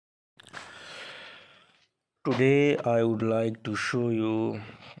Today I would like to show you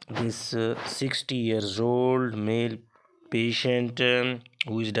this 60 years old male patient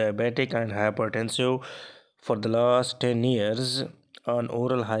who is diabetic and hypertensive for the last 10 years on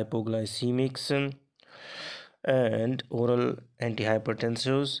oral hypoglycemics and oral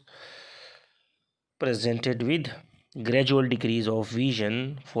antihypertensives, presented with gradual decrease of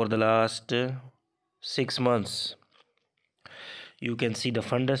vision for the last 6 months. You can see the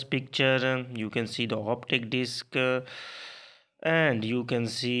fundus picture, you can see the optic disc, and you can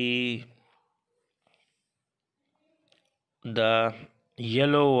see the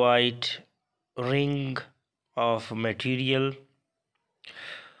yellow white ring of material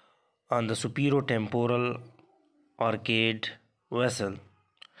on the superiotemporal arcade vessel.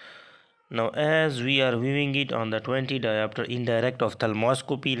 Now, as we are viewing it on the 20 diopter indirect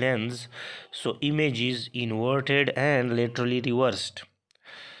ophthalmoscopy lens, so image is inverted and laterally reversed,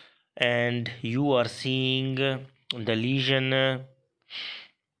 and you are seeing the lesion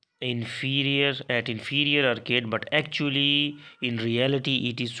inferior arcade, but actually in reality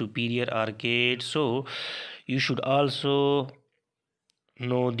it is superior arcade. So you should also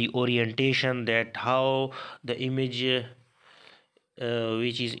know the orientation, that how the image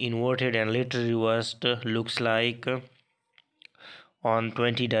which is inverted and laterally reversed looks like on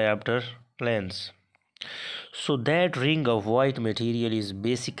 20 diopter lens. So that ring of white material is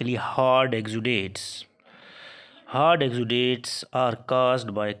basically hard exudates. Hard exudates are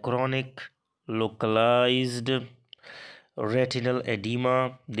caused by chronic localized retinal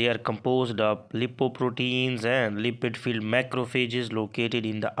edema. They are composed of lipoproteins and lipid-filled macrophages located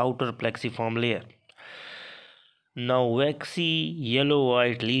in the outer plexiform layer. Now, waxy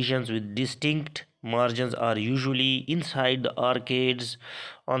yellow-white lesions with distinct margins are usually inside the arcades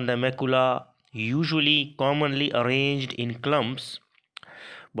on the macula, usually commonly arranged in clumps,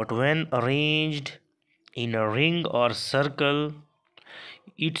 but when arranged in a ring or circle,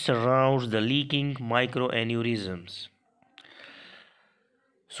 it surrounds the leaking microaneurysms.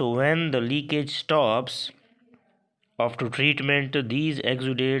 So when the leakage stops after treatment, these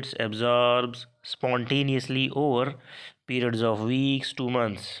exudates absorb spontaneously over periods of weeks to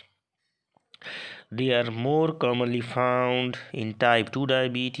months. They are more commonly found in type 2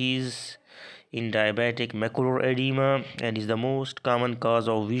 diabetes, in diabetic macular edema, and is the most common cause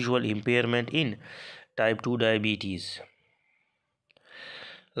of visual impairment in type 2 diabetes,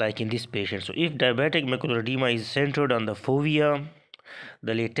 like in this patient. So if diabetic macular edema is centered on the fovea,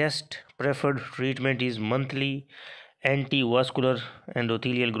 the latest preferred treatment is monthly anti-vascular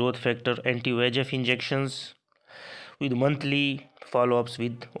endothelial growth factor anti-VEGF injections with monthly follow-ups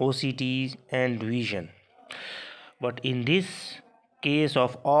with OCT and vision. But in this case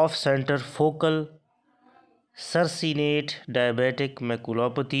of off-center focal Circinate diabetic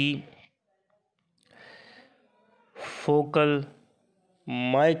maculopathy, focal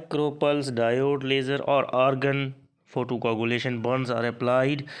micropulse diode laser or organ photocoagulation burns are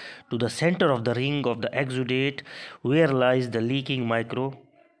applied to the center of the ring of the exudate where lies the leaking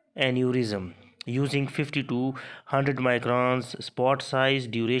microaneurysm using 50 to 100 microns spot size,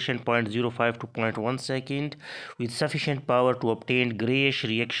 duration 0.05 to 0.1 second, with sufficient power to obtain grayish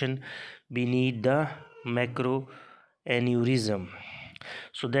reaction beneath the macroaneurysm.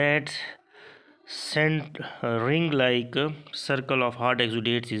 So that ring like circle of hard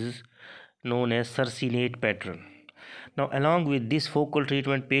exudates is known as Circinate pattern. Now, along with this focal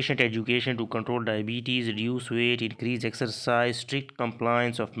treatment, patient education to control diabetes, reduce weight, increase exercise, strict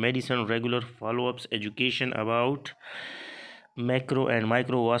compliance of medicine, regular follow-ups, education about macro and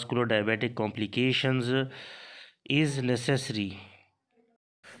microvascular diabetic complications is necessary.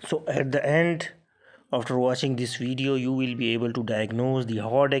 So at the end, after watching this video, you will be able to diagnose the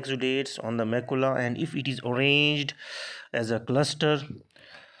hard exudates on the macula, and if it is arranged as a cluster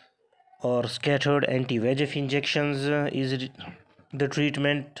or scattered, anti-VEGF injections is the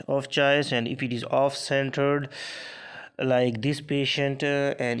treatment of choice, and if it is off-centered like this patient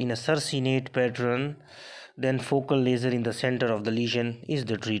and in a circinate pattern, then focal laser in the center of the lesion is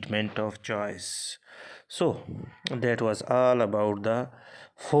the treatment of choice. So that was all about the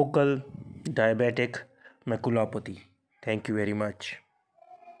focal diabetic maculopathy. Thank you very much.